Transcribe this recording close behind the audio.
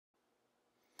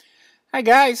Hi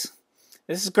guys,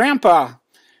 this is Grandpa.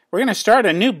 We're going to start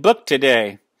a new book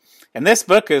today. And this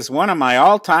book is one of my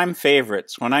all-time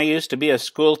favorites. When I used to be a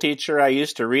school teacher, I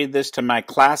used to read this to my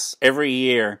class every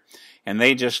year. And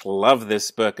they just love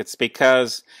this book. It's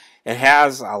because it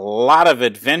has a lot of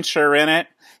adventure in it,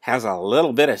 has a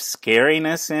little bit of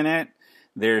scariness in it.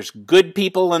 There's good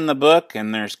people in the book,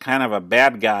 and there's kind of a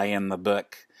bad guy in the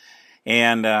book.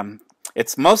 And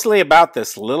it's mostly about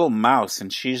this little mouse,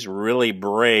 and she's really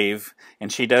brave, and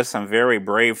she does some very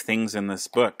brave things in this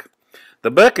book.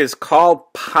 The book is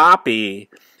called Poppy,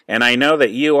 and I know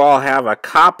that you all have a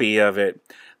copy of it.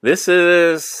 This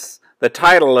is the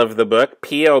title of the book,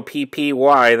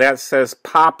 P-O-P-P-Y. That says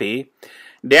Poppy.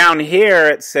 Down here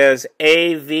it says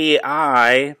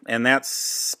A-V-I, and that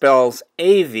spells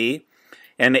Avy,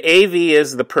 and Avy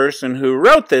is the person who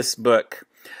wrote this book.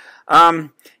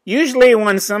 Usually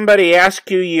when somebody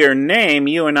asks you your name,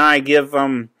 you and I give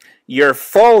them your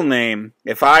full name.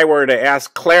 If I were to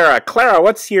ask Clara,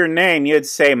 what's your name? You'd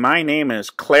say, my name is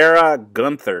Clara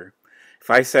Gunther. If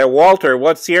I said, Walter,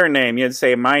 what's your name? You'd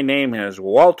say, my name is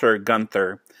Walter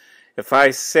Gunther. If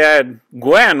I said,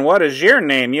 Gwen, what is your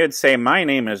name? You'd say, my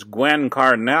name is Gwen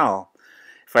Carnell.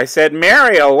 If I said,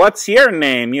 Mariel, what's your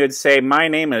name? You'd say, my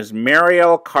name is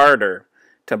Mariel Carter.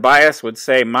 Tobias would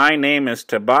say, my name is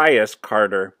Tobias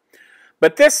Carter.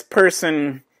 But this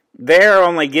person, they're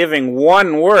only giving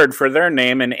one word for their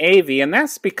name, an Avy, and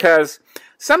that's because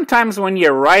sometimes when you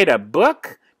write a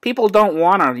book, people don't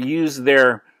want to use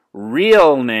their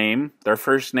real name, their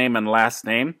first name and last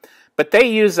name, but they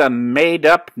use a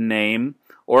made-up name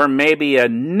or maybe a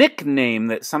nickname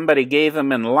that somebody gave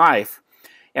them in life.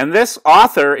 And this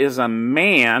author is a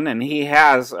man, and he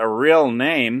has a real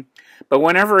name, but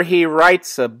whenever he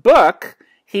writes a book,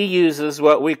 he uses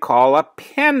what we call a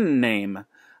pen name,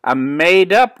 a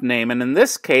made-up name. And in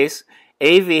this case,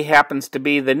 Avy happens to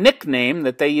be the nickname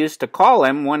that they used to call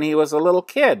him when he was a little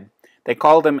kid. They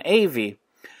called him Avy.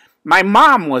 My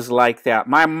mom was like that.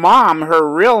 My mom, her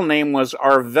real name was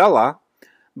Arvella,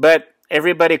 but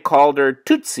everybody called her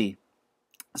Tootsie.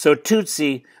 So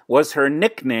Tootsie was her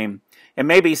nickname. And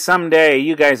maybe someday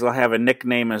you guys will have a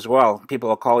nickname as well. People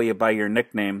will call you by your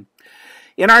nickname.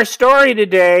 In our story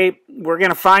today, we're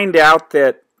going to find out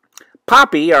that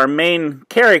Poppy, our main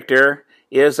character,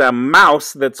 is a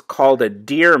mouse that's called a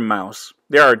deer mouse.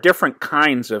 There are different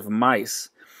kinds of mice.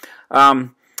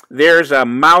 There's a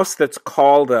mouse that's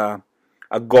called a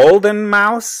golden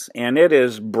mouse, and it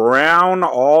is brown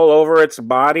all over its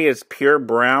body. It's pure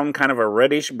brown, kind of a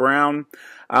reddish brown.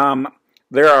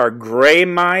 There are gray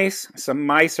mice. Some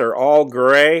mice are all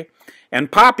gray.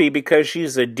 And Poppy, because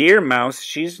she's a deer mouse,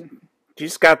 she's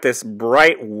got this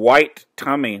bright white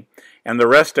tummy, and the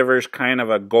rest of her's kind of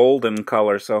a golden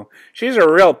color. So she's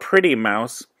a real pretty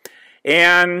mouse.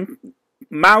 And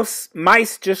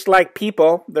mice, just like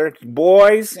people, there's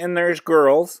boys and there's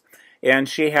girls, and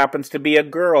she happens to be a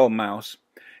girl mouse.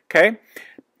 Okay?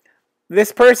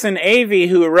 This person, Avy,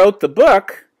 who wrote the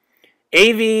book,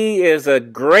 Avy is a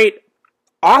great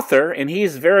author, and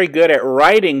he's very good at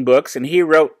writing books, and he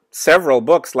wrote several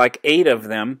books, like 8 of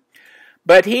them.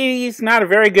 But he's not a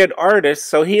very good artist,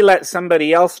 so he let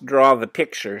somebody else draw the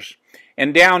pictures.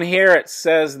 And down here it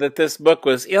says that this book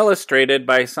was illustrated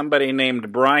by somebody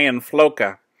named Brian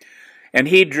Floca. And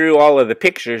he drew all of the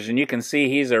pictures, and you can see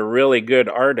he's a really good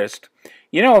artist.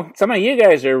 You know, some of you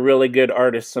guys are really good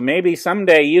artists, so maybe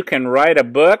someday you can write a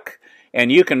book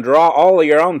and you can draw all of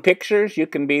your own pictures. You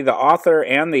can be the author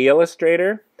and the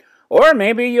illustrator. Or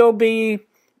maybe you'll be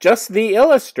just the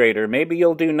illustrator. Maybe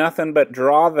you'll do nothing but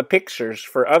draw the pictures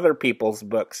for other people's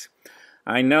books.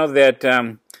 I know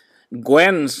that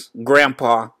Gwen's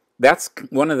grandpa, that's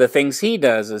one of the things he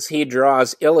does, is he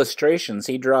draws illustrations.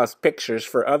 He draws pictures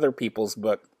for other people's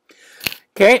book.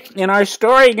 Okay, in our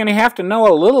story, you're going to have to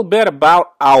know a little bit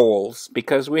about owls,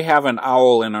 because we have an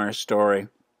owl in our story.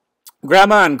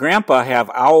 Grandma and Grandpa have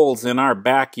owls in our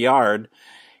backyard,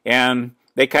 and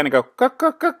they kind of go, cook,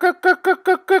 cook, cook, cook, cook, cook,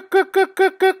 cook, cook, cook, cook,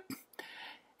 cook, cook.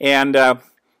 And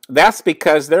that's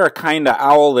because they're a kind of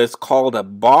owl that's called a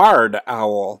barred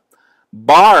owl.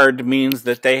 Barred means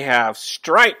that they have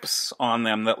stripes on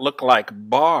them that look like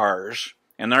bars,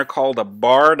 and they're called a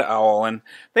barred owl. And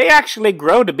they actually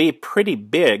grow to be pretty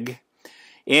big.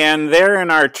 And they're in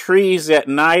our trees at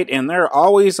night, and they're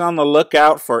always on the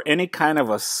lookout for any kind of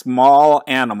a small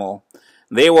animal.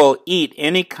 They will eat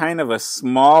any kind of a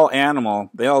small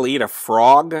animal. They'll eat a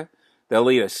frog. They'll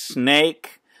eat a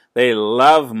snake. They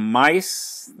love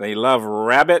mice. They love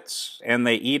rabbits. And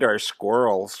they eat our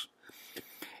squirrels.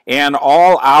 And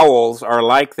all owls are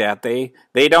like that. They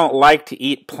don't like to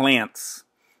eat plants.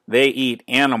 they eat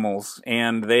animals,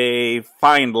 and they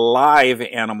find live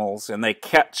animals, and they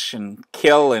catch and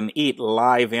kill and eat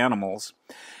live animals.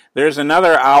 There's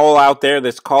another owl out there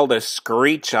that's called a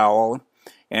screech owl,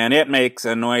 and it makes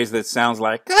a noise that sounds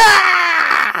like,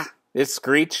 ah! It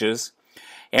screeches.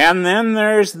 And then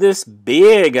there's this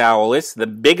big owl. It's the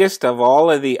biggest of all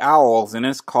of the owls, and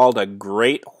it's called a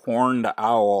great horned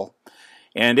owl.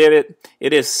 And it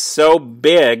is so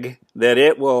big that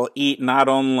it will eat not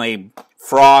only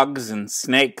frogs and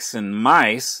snakes and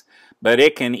mice, but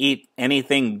it can eat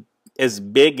anything as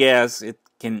big as it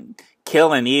can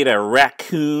kill and eat a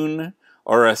raccoon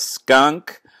or a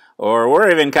skunk. Or we're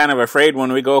even kind of afraid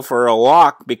when we go for a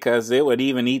walk because it would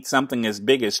even eat something as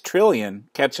big as Trillion,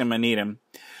 catch him and eat him.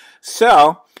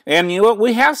 So, and you know,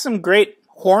 we have some great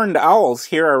horned owls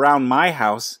here around my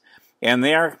house, and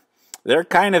they're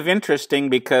kind of interesting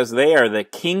because they are the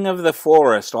king of the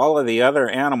forest. All of the other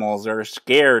animals are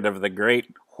scared of the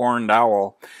great horned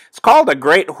owl. It's called a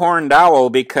great horned owl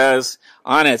because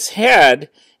on its head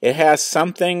it has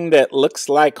something that looks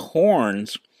like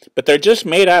horns, but they're just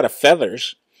made out of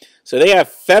feathers. So they have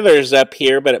feathers up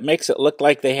here, but it makes it look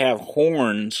like they have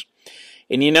horns.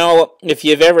 And you know, if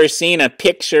you've ever seen a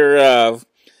picture of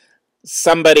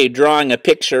somebody drawing a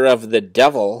picture of the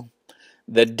devil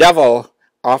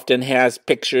often has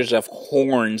pictures of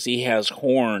horns. He has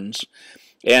horns.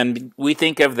 And we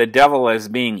think of the devil as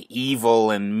being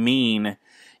evil and mean.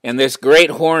 And this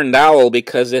great horned owl,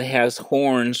 because it has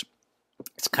horns,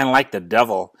 it's kind of like the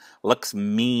devil. Looks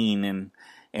mean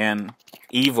and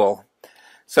evil.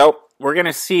 So we're going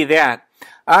to see that.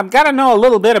 I've got to know a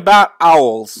little bit about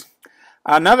owls.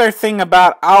 Another thing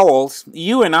about owls,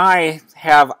 you and I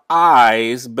have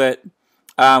eyes, but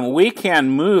we can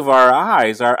move our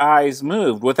eyes. Our eyes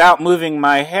move. Without moving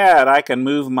my head, I can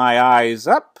move my eyes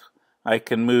up. I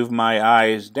can move my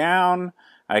eyes down.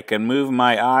 I can move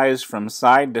my eyes from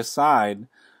side to side.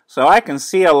 So I can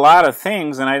see a lot of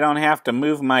things, and I don't have to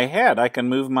move my head. I can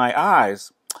move my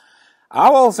eyes.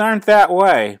 Owls aren't that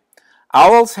way.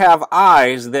 Owls have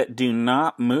eyes that do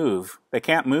not move. They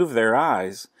can't move their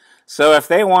eyes. So if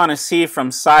they want to see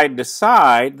from side to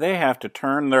side, they have to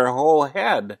turn their whole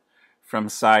head from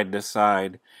side to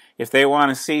side. If they want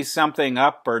to see something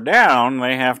up or down,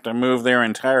 they have to move their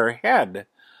entire head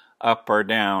up or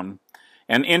down.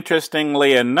 And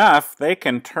interestingly enough, they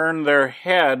can turn their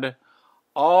head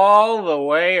all the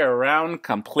way around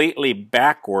completely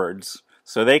backwards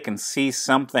so they can see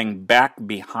something back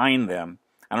behind them.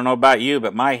 I don't know about you,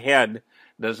 but my head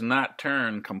does not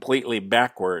turn completely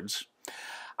backwards.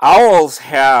 Owls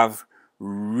have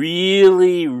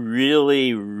really,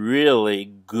 really, really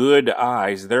good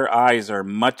eyes. Their eyes are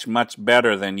much, much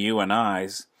better than you and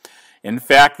I's. In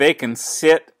fact, they can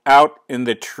sit out in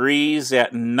the trees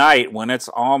at night when it's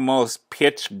almost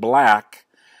pitch black,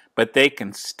 but they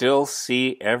can still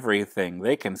see everything.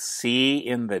 They can see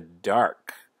in the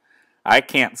dark. I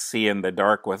can't see in the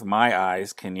dark with my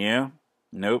eyes, can you?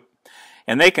 Nope.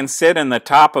 And they can sit in the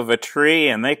top of a tree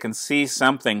and they can see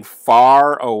something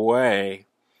far away.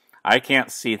 I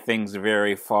can't see things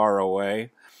very far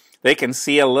away. They can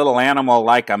see a little animal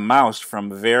like a mouse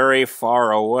from very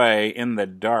far away in the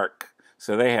dark.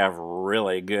 So they have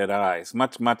really good eyes.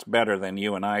 Much, much better than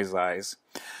you and I's eyes.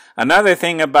 Another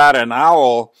thing about an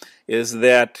owl is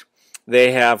that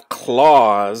they have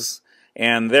claws,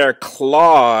 and their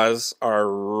claws are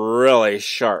really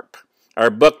sharp. Our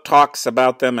book talks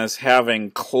about them as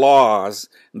having claws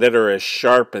that are as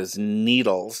sharp as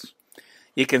needles.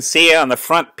 You can see on the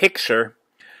front picture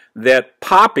that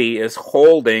Poppy is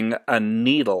holding a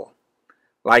needle,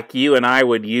 like you and I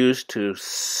would use to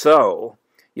sew.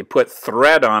 You put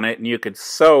thread on it and you could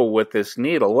sew with this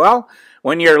needle. Well,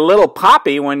 when you're little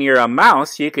Poppy, when you're a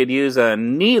mouse, you could use a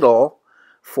needle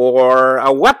for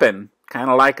a weapon, kind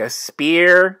of like a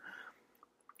spear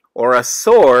or a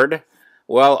sword.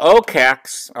 Well,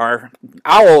 Okax, our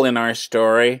owl in our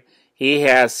story, he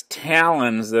has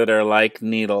talons that are like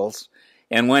needles.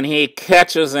 And when he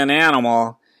catches an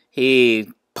animal, he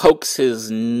pokes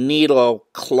his needle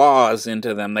claws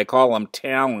into them. They call them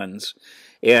talons.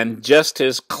 And just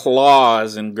his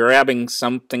claws and grabbing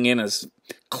something in his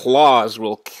claws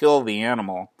will kill the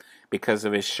animal because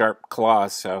of his sharp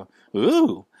claws. So,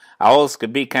 ooh, owls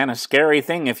could be kind of scary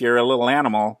thing if you're a little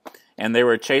animal and they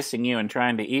were chasing you and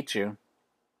trying to eat you.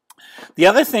 The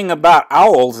other thing about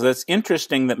owls that's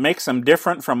interesting that makes them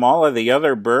different from all of the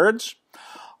other birds,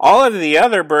 all of the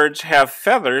other birds have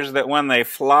feathers that when they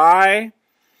fly,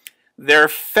 their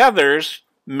feathers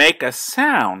make a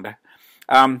sound.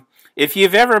 If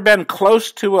you've ever been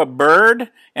close to a bird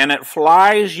and it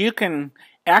flies, you can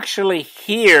actually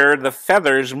hear the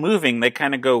feathers moving. They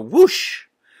kind of go whoosh.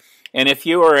 And if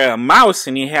you were a mouse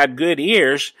and you had good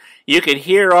ears, you could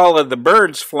hear all of the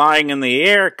birds flying in the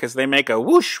air because they make a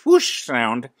whoosh whoosh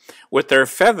sound with their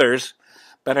feathers.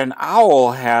 But an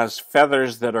owl has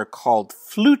feathers that are called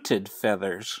fluted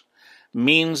feathers.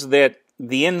 Means that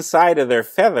the inside of their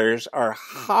feathers are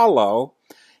hollow,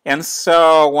 and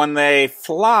so when they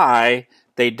fly,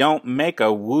 they don't make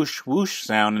a whoosh whoosh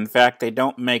sound. In fact, they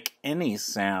don't make any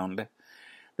sound.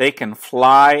 They can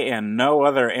fly and no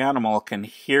other animal can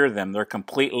hear them. They're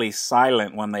completely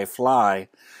silent when they fly.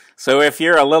 So if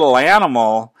you're a little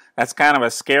animal, that's kind of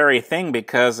a scary thing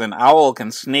because an owl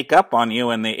can sneak up on you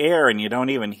in the air and you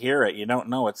don't even hear it. You don't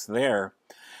know it's there.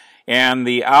 And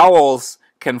the owls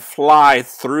can fly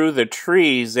through the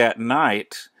trees at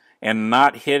night and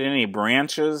not hit any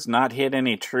branches, not hit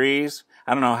any trees.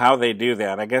 I don't know how they do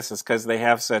that. I guess it's because they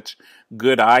have such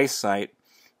good eyesight.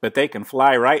 But they can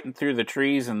fly right through the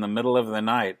trees in the middle of the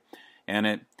night,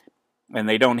 and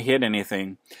they don't hit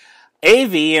anything.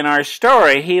 Avi, in our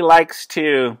story, he likes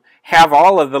to have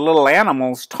all of the little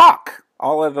animals talk.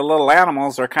 All of the little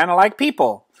animals are kind of like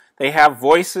people. They have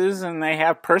voices and they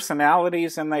have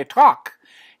personalities and they talk.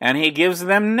 And he gives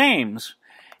them names.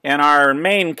 And our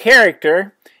main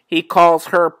character, he calls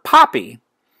her Poppy.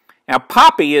 Now,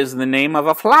 Poppy is the name of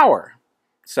a flower.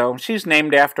 So she's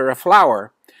named after a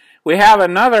flower. We have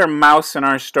another mouse in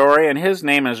our story, and his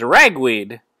name is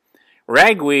Ragweed.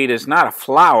 Ragweed is not a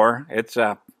flower, it's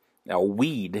a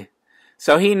weed.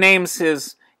 So he names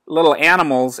his little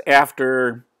animals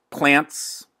after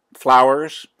plants,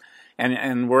 flowers,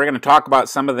 and we're going to talk about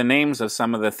some of the names of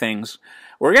some of the things.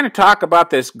 We're going to talk about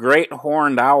this great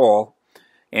horned owl,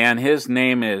 and his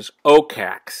name is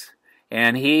Okax.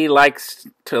 And he likes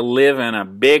to live in a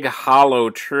big hollow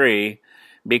tree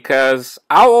because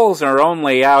owls are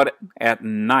only out at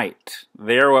night.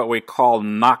 They're what we call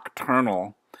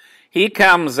nocturnal. He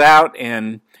comes out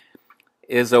and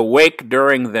is awake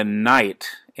during the night,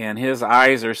 and his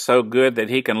eyes are so good that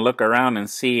he can look around and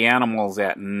see animals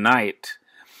at night.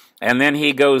 And then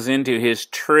he goes into his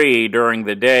tree during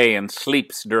the day and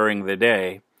sleeps during the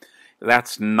day.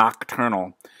 That's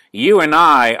nocturnal. You and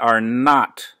I are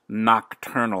not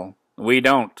nocturnal. We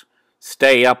don't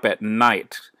stay up at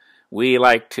night. We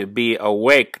like to be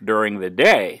awake during the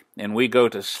day, and we go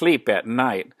to sleep at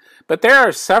night. But there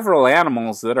are several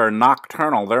animals that are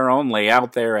nocturnal. They're only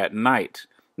out there at night,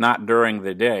 not during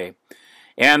the day.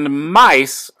 And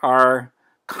mice are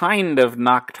kind of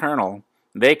nocturnal.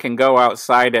 They can go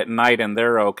outside at night, and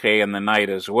they're okay in the night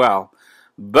as well.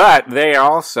 But they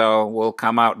also will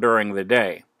come out during the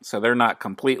day, so they're not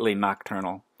completely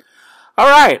nocturnal. All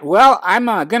right, well, I'm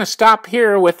going to stop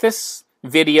here with this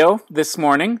video this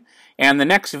morning. And the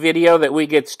next video that we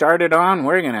get started on,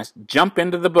 we're going to jump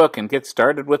into the book and get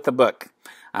started with the book.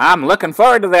 I'm looking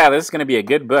forward to that. This is going to be a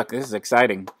good book. This is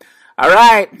exciting. All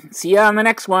right, see you on the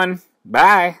next one.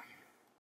 Bye.